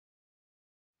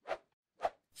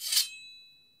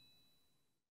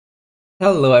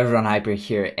Hello everyone, Hyper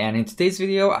here, and in today's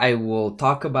video I will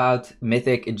talk about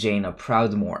Mythic Jaina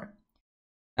Proudmoore.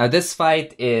 Now this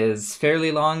fight is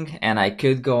fairly long, and I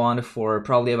could go on for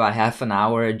probably about half an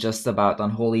hour just about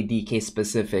Unholy DK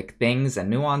specific things and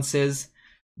nuances,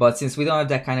 but since we don't have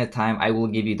that kind of time, I will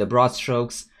give you the broad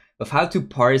strokes of how to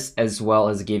parse as well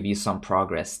as give you some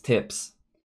progress tips.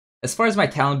 As far as my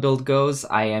talent build goes,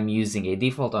 I am using a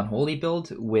default Unholy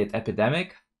build with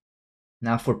Epidemic.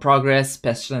 Now for progress,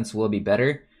 Pestilence will be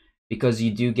better because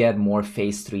you do get more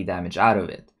phase 3 damage out of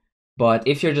it. But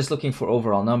if you're just looking for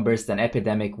overall numbers, then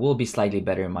Epidemic will be slightly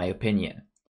better in my opinion.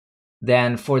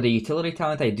 Then for the utility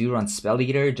talent, I do run Spell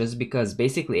Eater just because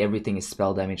basically everything is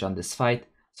spell damage on this fight,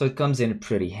 so it comes in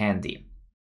pretty handy.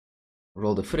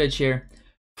 Roll the footage here.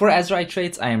 For Azerite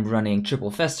traits, I am running triple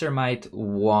Festermite,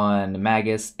 1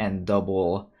 Magus, and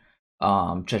double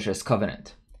Treacherous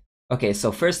Covenant. Okay,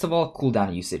 so first of all,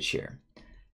 cooldown usage here.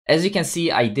 As you can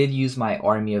see, I did use my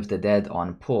Army of the Dead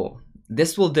on pull.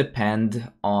 This will depend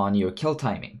on your kill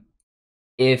timing.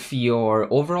 If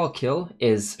your overall kill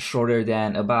is shorter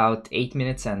than about 8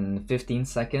 minutes and 15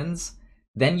 seconds,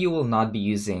 then you will not be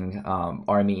using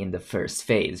Army in the first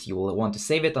phase. You will want to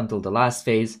save it until the last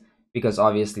phase, because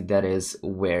obviously that is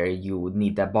where you would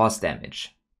need that boss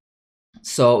damage.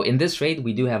 So in this raid,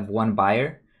 we do have one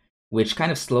buyer, which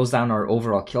kind of slows down our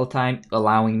overall kill time,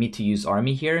 allowing me to use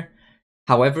Army here.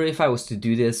 However, if I was to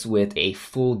do this with a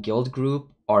full guild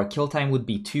group, our kill time would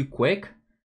be too quick,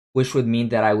 which would mean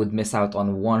that I would miss out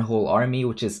on one whole army,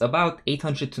 which is about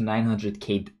 800 to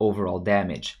 900k overall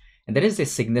damage. And that is a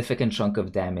significant chunk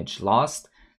of damage lost,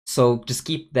 so just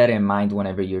keep that in mind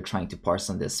whenever you're trying to parse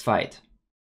on this fight.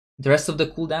 The rest of the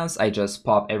cooldowns, I just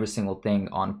pop every single thing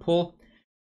on pull,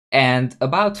 and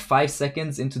about 5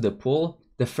 seconds into the pull,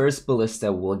 the first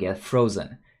ballista will get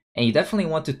frozen. And you definitely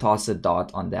want to toss a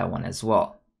dot on that one as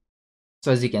well.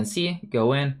 So as you can see,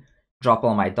 go in, drop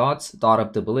all my dots, dot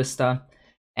up the ballista.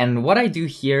 And what I do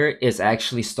here is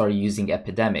actually start using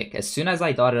Epidemic. As soon as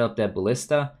I dotted up that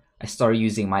ballista, I start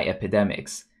using my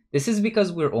Epidemics. This is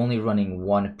because we're only running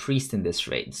one priest in this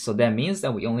raid. So that means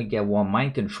that we only get one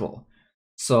mind control.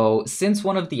 So since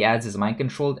one of the ads is mind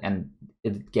controlled and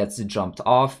it gets jumped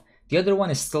off, the other one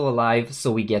is still alive, so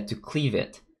we get to cleave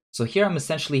it. So here I'm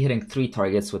essentially hitting 3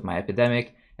 targets with my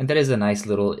Epidemic, and that is a nice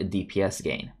little DPS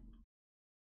gain.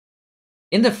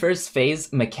 In the first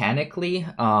phase, mechanically,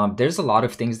 there's a lot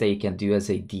of things that you can do as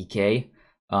a DK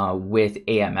with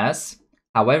AMS.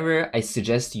 However, I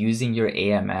suggest using your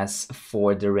AMS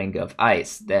for the Ring of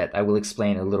Ice, that I will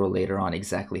explain a little later on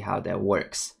exactly how that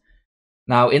works.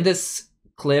 Now, in this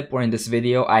clip or in this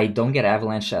video, I don't get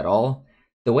Avalanche at all.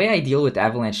 The way I deal with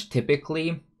Avalanche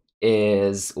typically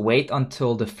is wait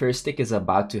until the first tick is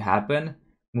about to happen,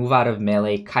 move out of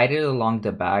melee, kite it along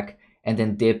the back, and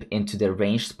then dip into the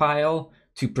ranged pile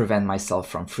to prevent myself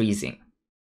from freezing.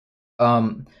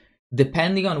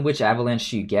 Depending on which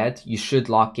avalanche you get, you should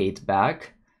lockgate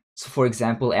back. So for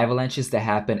example, avalanches that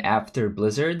happen after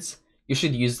blizzards, you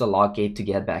should use the lockgate to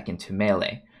get back into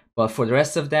melee. But for the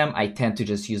rest of them, I tend to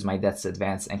just use my Death's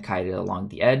Advance and kite it along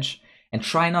the edge. And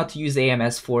try not to use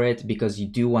AMS for it, because you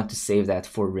do want to save that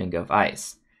for Ring of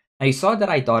Ice. Now you saw that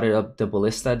I dotted up the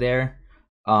ballista there,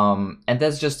 and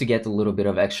that's just to get a little bit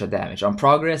of extra damage. On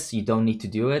progress, you don't need to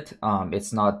do it.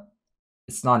 It's not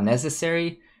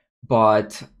necessary,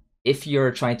 but if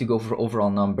you're trying to go for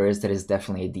overall numbers, that is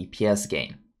definitely a DPS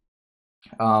gain.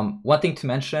 One thing to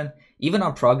mention, even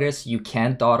on progress, you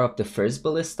can dot up the first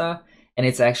ballista, and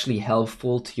it's actually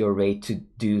helpful to your raid to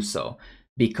do so,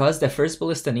 because the first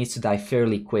ballista needs to die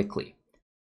fairly quickly.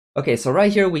 Okay, so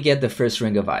right here we get the first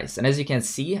Ring of Ice, and as you can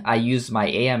see, I use my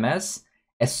AMS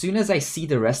as soon as I see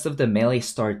the rest of the melee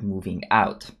start moving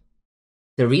out.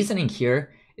 The reasoning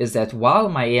here is that while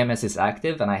my AMS is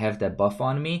active and I have that buff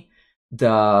on me,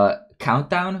 the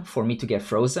countdown for me to get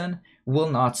frozen will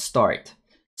not start.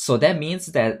 So that means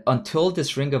that until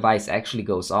this Ring of Ice actually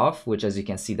goes off, which as you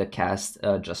can see the cast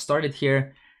just started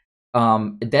here,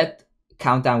 that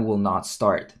countdown will not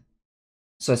start.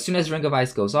 So as soon as Ring of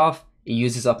Ice goes off, it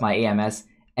uses up my AMS,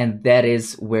 and that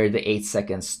is where the 8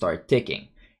 seconds start ticking.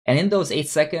 And in those 8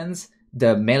 seconds,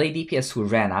 the melee DPS who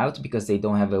ran out because they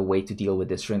don't have a way to deal with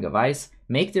this Ring of Ice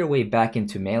make their way back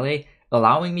into melee,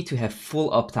 allowing me to have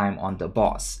full uptime on the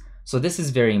boss. So this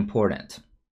is very important.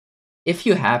 If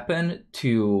you happen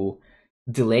to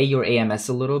delay your AMS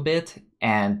a little bit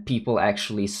and people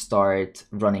actually start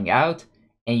running out,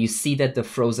 and you see that the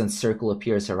frozen circle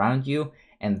appears around you,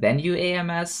 and then you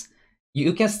AMS,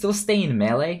 you can still stay in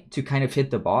melee to kind of hit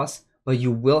the boss, but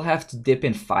you will have to dip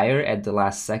in fire at the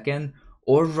last second,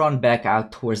 or run back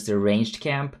out towards the ranged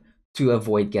camp to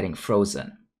avoid getting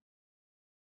frozen.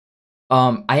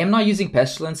 I am not using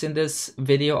Pestilence in this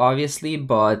video, obviously,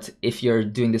 but if you're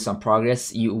doing this on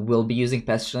Progress, you will be using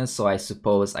Pestilence, so I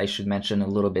suppose I should mention a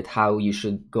little bit how you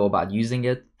should go about using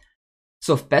it.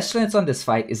 So Pestilence on this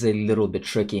fight is a little bit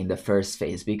tricky in the first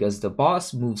phase because the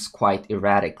boss moves quite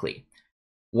erratically.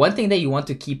 One thing that you want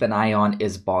to keep an eye on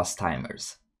is boss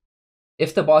timers.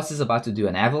 If the boss is about to do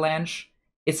an avalanche,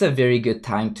 it's a very good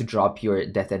time to drop your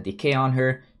Death and Decay on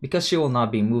her because she will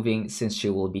not be moving since she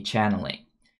will be channeling.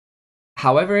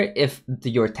 However, if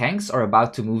your tanks are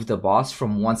about to move the boss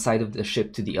from one side of the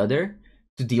ship to the other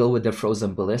to deal with the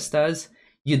frozen ballistas,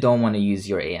 you don't want to use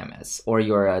your AMS or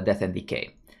your Death and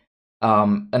Decay.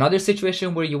 Another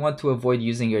situation where you want to avoid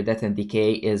using your Death and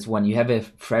Decay is when you have a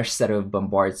fresh set of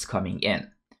bombards coming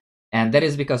in. And that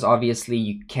is because obviously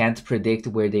you can't predict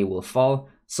where they will fall,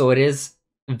 so it is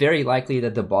very likely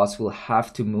that the boss will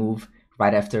have to move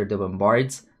right after the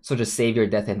bombards, so just save your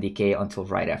Death and Decay until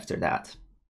right after that.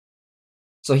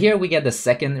 So here we get the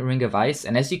second Ring of Ice,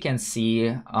 and as you can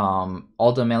see,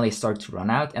 all the melee start to run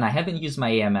out, and I haven't used my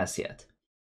AMS yet.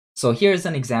 So here's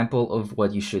an example of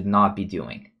what you should not be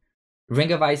doing.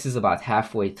 Ring of Ice is about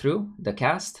halfway through the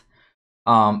cast.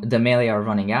 The melee are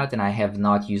running out, and I have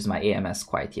not used my AMS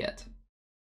quite yet.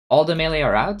 All the melee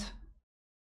are out.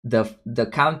 The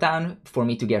countdown for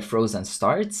me to get frozen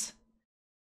starts,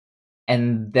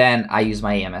 and then I use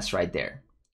my AMS right there.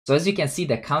 So as you can see,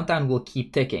 the countdown will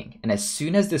keep ticking, and as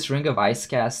soon as this Ring of Ice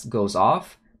cast goes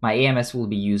off, my AMS will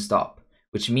be used up,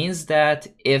 which means that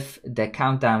if the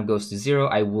countdown goes to 0,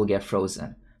 I will get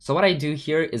frozen. So what I do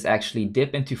here is actually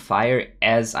dip into fire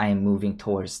as I am moving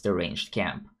towards the ranged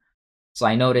camp. So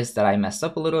I noticed that I messed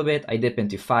up a little bit, I dip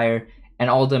into fire, and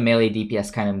all the melee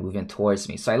DPS kind of moving towards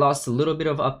me. So I lost a little bit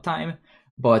of uptime,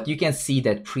 but you can see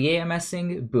that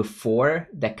pre-AMSing before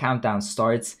the countdown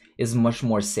starts is much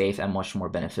more safe and much more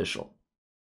beneficial.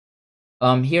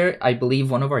 Here, I believe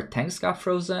one of our tanks got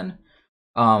frozen,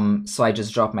 so I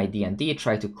just dropped my D&D,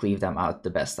 try to cleave them out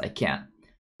the best I can.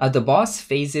 The boss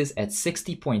phases at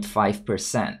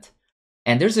 60.5%,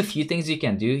 and there's a few things you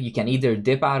can do. You can either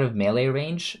dip out of melee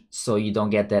range, so you don't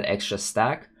get that extra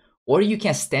stack, or you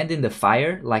can stand in the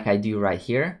fire, like I do right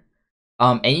here,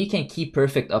 and you can keep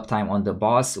perfect uptime on the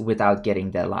boss without getting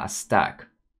that last stack.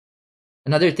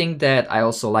 Another thing that I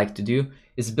also like to do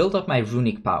is build up my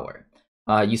runic power.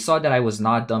 You saw that I was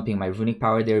not dumping my runic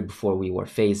power there before we were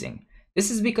phasing. This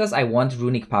is because I want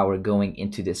runic power going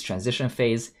into this transition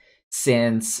phase,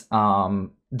 since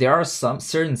there are some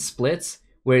certain splits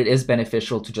where it is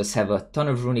beneficial to just have a ton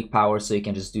of runic power so you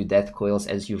can just do death coils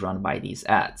as you run by these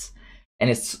ads. And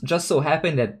it's just so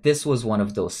happened that this was one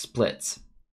of those splits.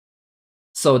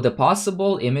 So the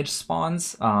possible image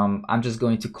spawns, I'm just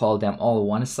going to call them all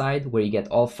one side, where you get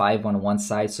all 5 on one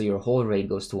side, so your whole raid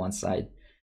goes to one side.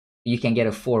 You can get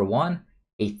a 4-1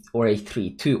 or a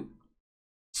 3-2.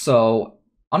 So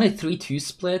on a 3-2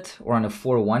 split or on a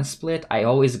 4-1 split, I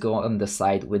always go on the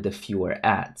side with the fewer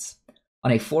ads.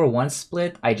 On a 4-1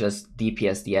 split, I just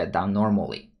DPS the ad down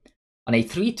normally. On a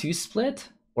 3-2 split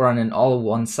or on an all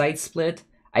one side split,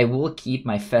 I will keep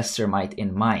my Fester Might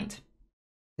in mind.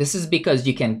 This is because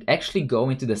you can actually go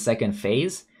into the second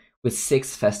phase with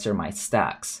 6 Fester Might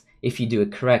stacks, if you do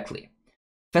it correctly.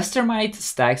 Fester Might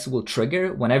stacks will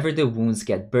trigger whenever the wounds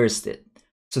get bursted.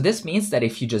 So this means that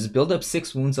if you just build up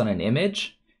 6 wounds on an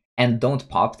image and don't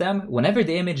pop them, whenever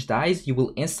the image dies, you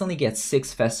will instantly get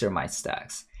 6 Fester Might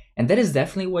stacks. And that is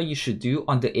definitely what you should do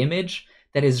on the image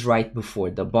that is right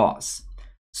before the boss.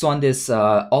 So on this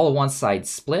all one side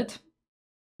split,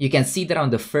 you can see that on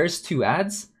the first 2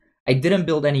 ads, I didn't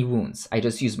build any wounds. I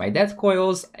just used my death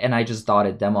coils and I just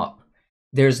dotted them up.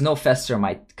 There's no Fester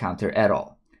Might counter at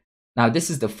all. Now this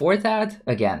is the 4th ad,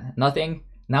 again, nothing.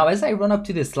 Now as I run up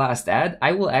to this last ad,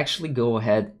 I will actually go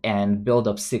ahead and build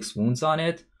up 6 wounds on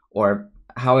it, or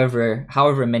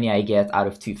however many I get out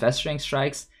of 2 Festering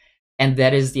Strikes, and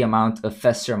that is the amount of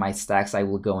Fester Might stacks I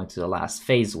will go into the last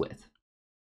phase with.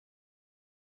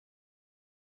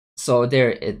 So there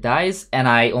it dies, and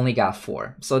I only got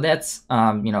 4. So that's,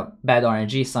 bad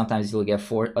RNG. Sometimes you'll get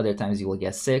 4, other times you will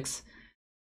get 6.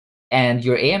 And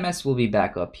your AMS will be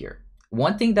back up here.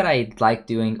 One thing that I like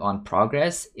doing on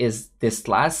Progress is this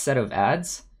last set of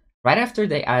ads. Right after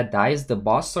the ad dies, the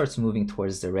boss starts moving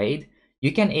towards the raid.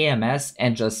 You can AMS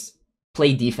and just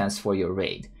play defense for your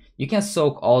raid. You can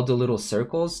soak all the little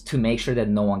circles to make sure that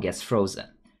no one gets frozen.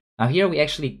 Now here we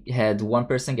actually had one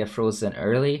person get frozen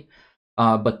early.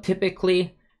 But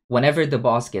typically, whenever the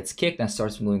boss gets kicked and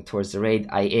starts moving towards the raid,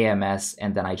 I AMS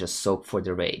and then I just soak for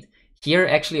the raid. Here,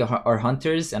 actually, our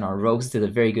hunters and our rogues did a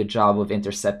very good job of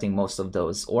intercepting most of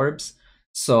those orbs,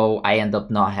 so I end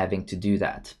up not having to do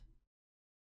that.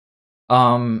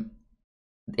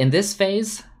 In this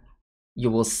phase, you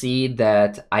will see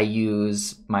that I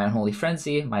use my Unholy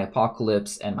Frenzy, my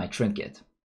Apocalypse, and my Trinket.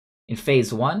 In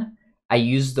phase 1, I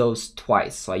used those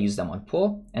twice, so I used them on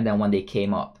pull, and then when they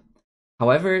came up.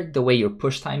 However, the way your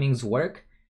push timings work,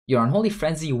 your Unholy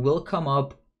Frenzy will come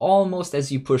up almost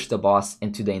as you push the boss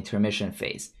into the intermission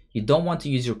phase. You don't want to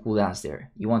use your cooldowns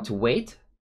there. You want to wait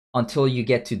until you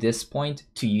get to this point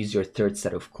to use your third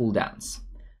set of cooldowns.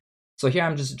 So here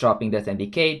I'm just dropping Death and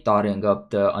Decay, dotting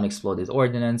up the Unexploded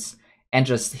Ordnance, and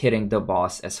just hitting the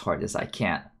boss as hard as I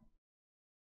can.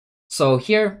 So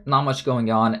here, not much going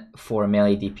on for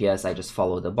melee DPS. I just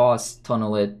follow the boss,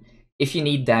 tunnel it. If you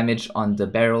need damage on the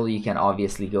barrel, you can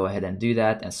obviously go ahead and do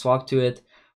that and swap to it.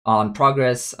 On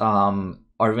progress, our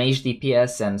range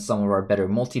DPS and some of our better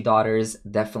multi-dotters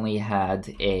definitely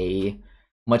had a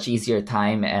much easier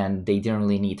time and they didn't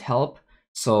really need help.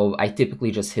 So I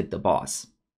typically just hit the boss.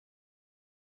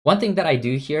 One thing that I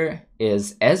do here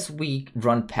is as we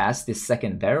run past this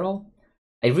second barrel,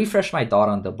 I refresh my dot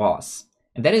on the boss.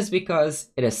 And that is because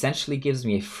it essentially gives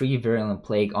me a free Virulent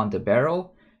Plague on the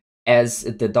barrel as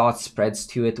the dot spreads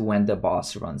to it when the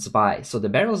boss runs by. So the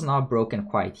barrel's not broken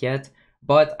quite yet,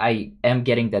 but I am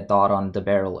getting that dot on the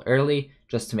barrel early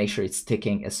just to make sure it's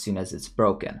ticking as soon as it's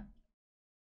broken.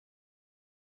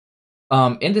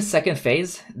 In the second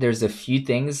phase, there's a few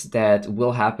things that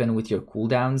will happen with your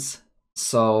cooldowns.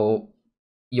 So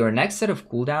your next set of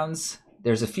cooldowns,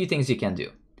 there's a few things you can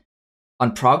do.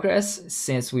 On progress,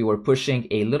 since we were pushing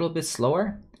a little bit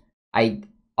slower, I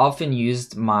often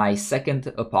used my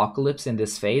second Apocalypse in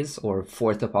this phase, or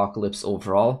fourth Apocalypse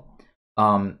overall,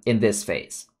 in this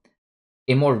phase.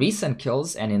 In more recent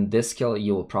kills, and in this kill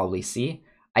you will probably see,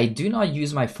 I do not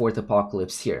use my fourth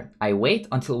Apocalypse here. I wait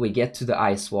until we get to the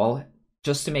ice wall,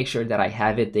 just to make sure that I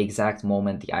have it the exact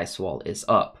moment the ice wall is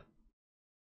up.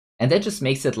 And that just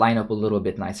makes it line up a little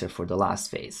bit nicer for the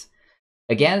last phase.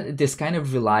 Again, this kind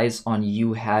of relies on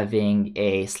you having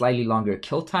a slightly longer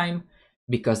kill time,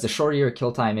 because the shorter your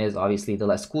kill time is, obviously the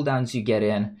less cooldowns you get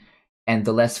in, and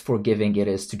the less forgiving it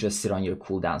is to just sit on your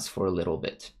cooldowns for a little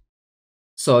bit.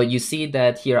 So you see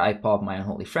that here I pop my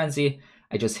Unholy Frenzy,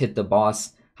 I just hit the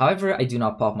boss. However, I do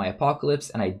not pop my Apocalypse,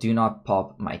 and I do not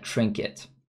pop my Trinket.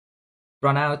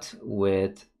 Run out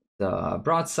with the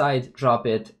broadside, drop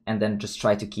it, and then just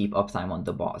try to keep uptime on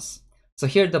the boss. So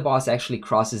here the boss actually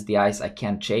crosses the ice I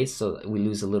can't chase, so we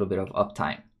lose a little bit of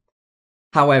uptime.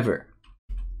 However,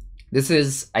 this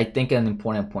is, I think, an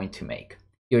important point to make.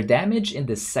 Your damage in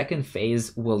the second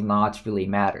phase will not really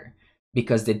matter,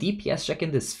 because the DPS check in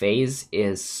this phase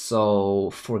is so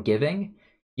forgiving,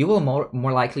 you will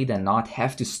more likely than not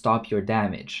have to stop your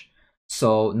damage.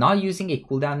 So not using a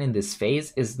cooldown in this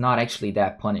phase is not actually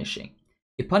that punishing.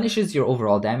 It punishes your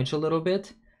overall damage a little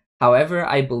bit. However,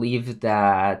 I believe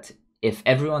that if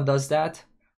everyone does that,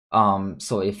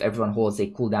 so if everyone holds a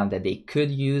cooldown that they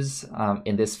could use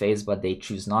in this phase but they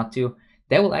choose not to,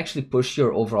 that will actually push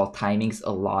your overall timings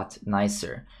a lot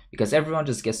nicer, because everyone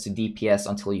just gets to DPS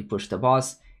until you push the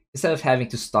boss, instead of having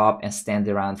to stop and stand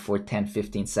around for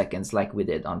 10-15 seconds like we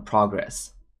did on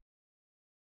progress.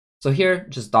 So here,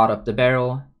 just dot up the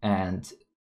barrel and,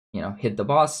 hit the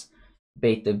boss,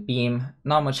 bait the beam.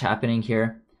 Not much happening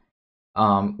here.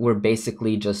 We're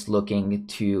basically just looking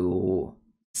to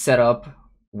set up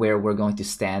where we're going to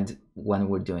stand when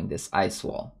we're doing this ice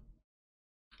wall.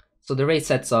 So the raid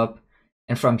sets up,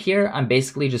 and from here, I'm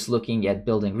basically just looking at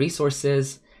building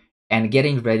resources and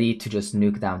getting ready to just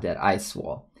nuke down that ice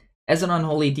wall. As an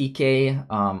Unholy DK,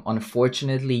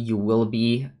 unfortunately, you will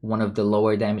be one of the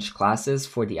lower damage classes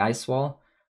for the ice wall,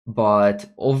 but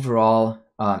overall,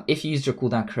 if you use your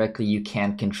cooldown correctly, you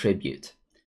can contribute.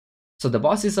 So the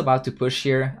boss is about to push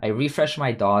here. I refresh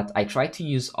my dot. I try to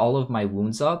use all of my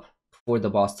wounds up before the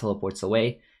boss teleports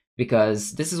away,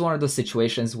 because this is one of those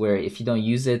situations where if you don't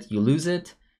use it, you lose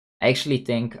it. I actually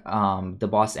think the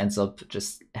boss ends up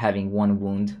just having one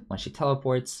wound when she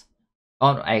teleports.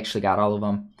 Oh, I actually got all of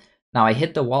them. Now I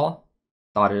hit the wall,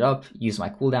 dot it up, use my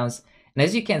cooldowns. And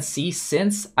as you can see,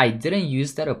 since I didn't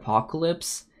use that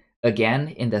Apocalypse again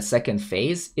in the second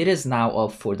phase, it is now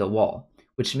up for the wall,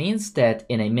 which means that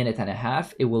in a minute and a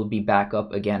half, it will be back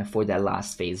up again for that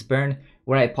last phase burn,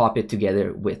 where I pop it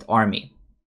together with Army.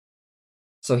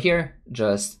 So here,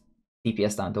 just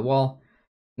DPS down the wall.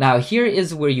 Now here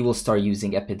is where you will start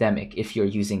using Epidemic if you're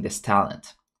using this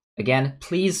talent. Again,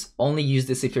 please only use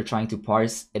this if you're trying to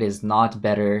parse. It is not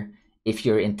better if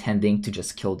you're intending to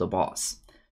just kill the boss.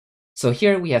 So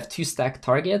here we have 2 stacked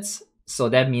targets, so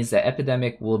that means that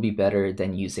Epidemic will be better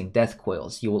than using Death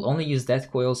Coils. You will only use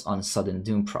Death Coils on Sudden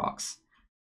Doom procs.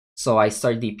 So I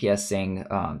start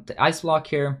DPSing the Ice Block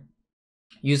here,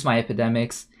 use my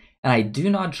Epidemics, And I do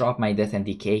not drop my Death and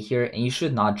Decay here, and you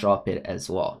should not drop it as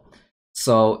well.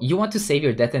 So you want to save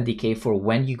your Death and Decay for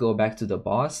when you go back to the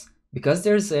boss, because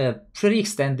there's a pretty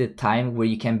extended time where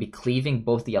you can be cleaving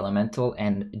both the Elemental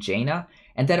and Jaina,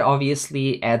 and that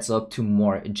obviously adds up to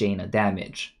more Jaina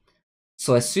damage.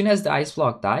 So as soon as the Ice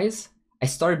Block dies, I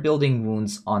start building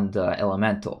wounds on the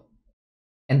Elemental.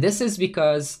 And this is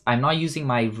because I'm not using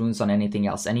my runes on anything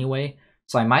else anyway,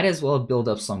 so I might as well build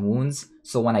up some wounds.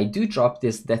 So when I do drop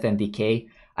this Death and Decay,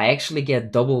 I actually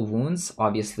get double wounds,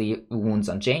 obviously wounds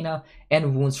on Jaina,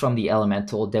 and wounds from the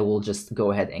Elemental that will just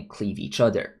go ahead and cleave each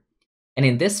other. And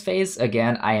in this phase,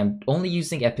 again, I am only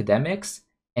using Epidemics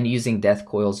and using Death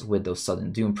Coils with those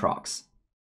Sudden Doom procs.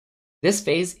 This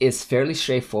phase is fairly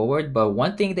straightforward, but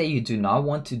one thing that you do not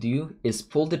want to do is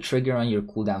pull the trigger on your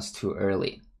cooldowns too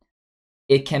early.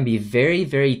 It can be very,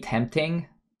 very tempting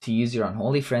to use your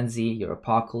Unholy Frenzy, your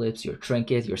Apocalypse, your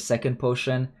Trinket, your second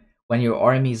potion when your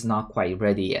army is not quite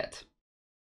ready yet.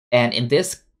 And in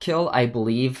this kill, I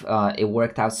believe it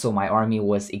worked out so my army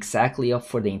was exactly up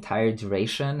for the entire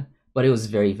duration, but it was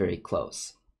very, very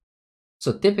close.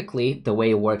 So typically, the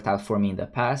way it worked out for me in the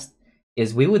past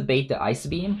is we would bait the Ice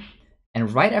Beam,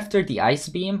 and right after the Ice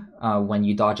Beam, when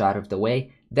you dodge out of the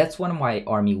way, that's when my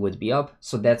army would be up,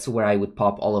 so that's where I would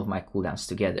pop all of my cooldowns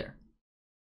together.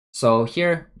 So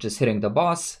here, just hitting the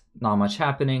boss, not much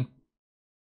happening.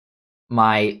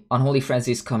 My Unholy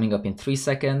Frenzy is coming up in 3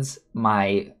 seconds.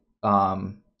 My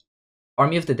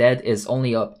Army of the Dead is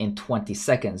only up in 20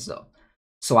 seconds though.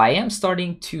 So I am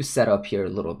starting to set up here a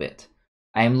little bit.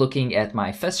 I am looking at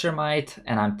my Festermite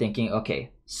and I'm thinking,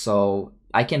 okay, so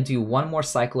I can do one more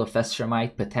cycle of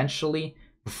Festermite potentially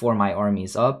before my army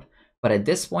is up. But at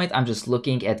this point, I'm just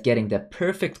looking at getting the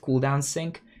perfect cooldown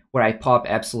sync where I pop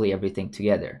absolutely everything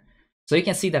together. So you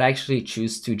can see that I actually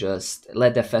choose to just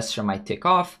let the Festermite tick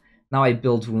off. Now I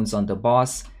build wounds on the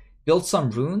boss, build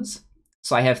some runes.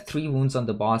 So I have 3 wounds on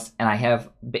the boss and I have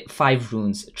 5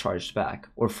 runes charged back,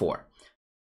 or 4.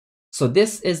 So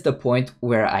this is the point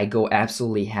where I go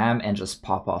absolutely ham and just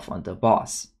pop off on the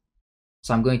boss.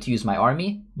 So I'm going to use my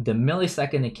army. The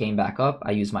millisecond it came back up,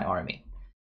 I use my army.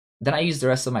 Then I use the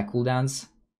rest of my cooldowns.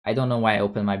 I don't know why I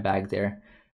opened my bag there.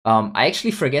 I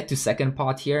actually forget to second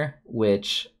pot here,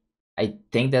 which I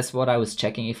think that's what I was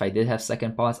checking if I did have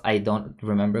second pots. I don't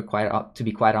remember to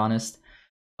be quite honest.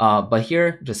 But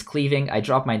here, just cleaving, I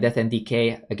drop my Death and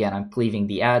Decay. Again, I'm cleaving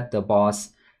the ad, the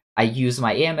boss. I use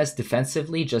my AMS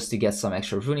defensively just to get some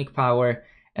extra runic power.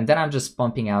 And then I'm just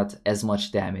pumping out as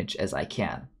much damage as I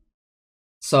can.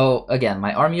 So again,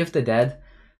 my Army of the Dead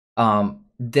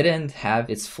didn't have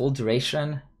its full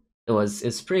duration.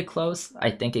 It's pretty close.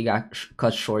 I think it got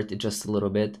cut short just a little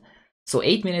bit. So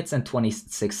 8 minutes and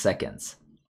 26 seconds.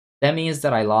 That means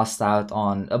that I lost out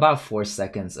on about 4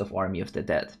 seconds of Army of the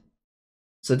Dead.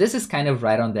 So this is kind of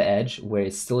right on the edge where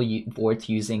it's still worth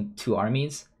using 2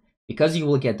 armies because you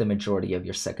will get the majority of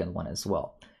your second one as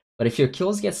well. But if your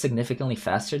kills get significantly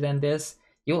faster than this,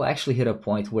 you'll actually hit a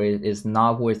point where it is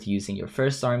not worth using your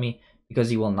first army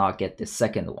because you will not get the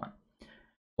second one.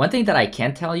 One thing that I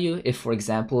can tell you, if for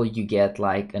example you get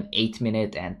like an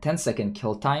 8-minute and 10-second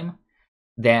kill time,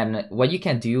 then what you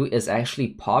can do is actually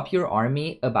pop your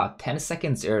army about 10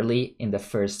 seconds early in the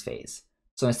first phase.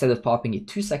 So instead of popping it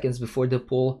 2 seconds before the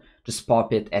pull, just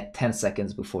pop it at 10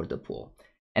 seconds before the pull.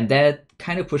 And that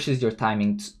kind of pushes your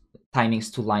timings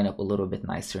to line up a little bit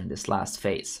nicer in this last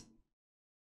phase.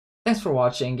 Thanks for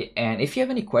watching, and if you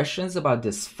have any questions about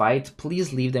this fight,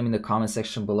 please leave them in the comment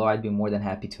section below. I'd be more than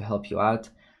happy to help you out.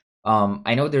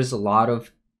 I know there's a lot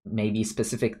of maybe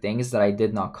specific things that I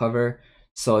did not cover,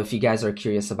 so if you guys are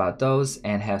curious about those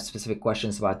and have specific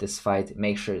questions about this fight,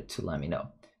 make sure to let me know.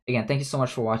 Again, thank you so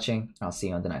much for watching. I'll see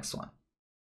you on the next one.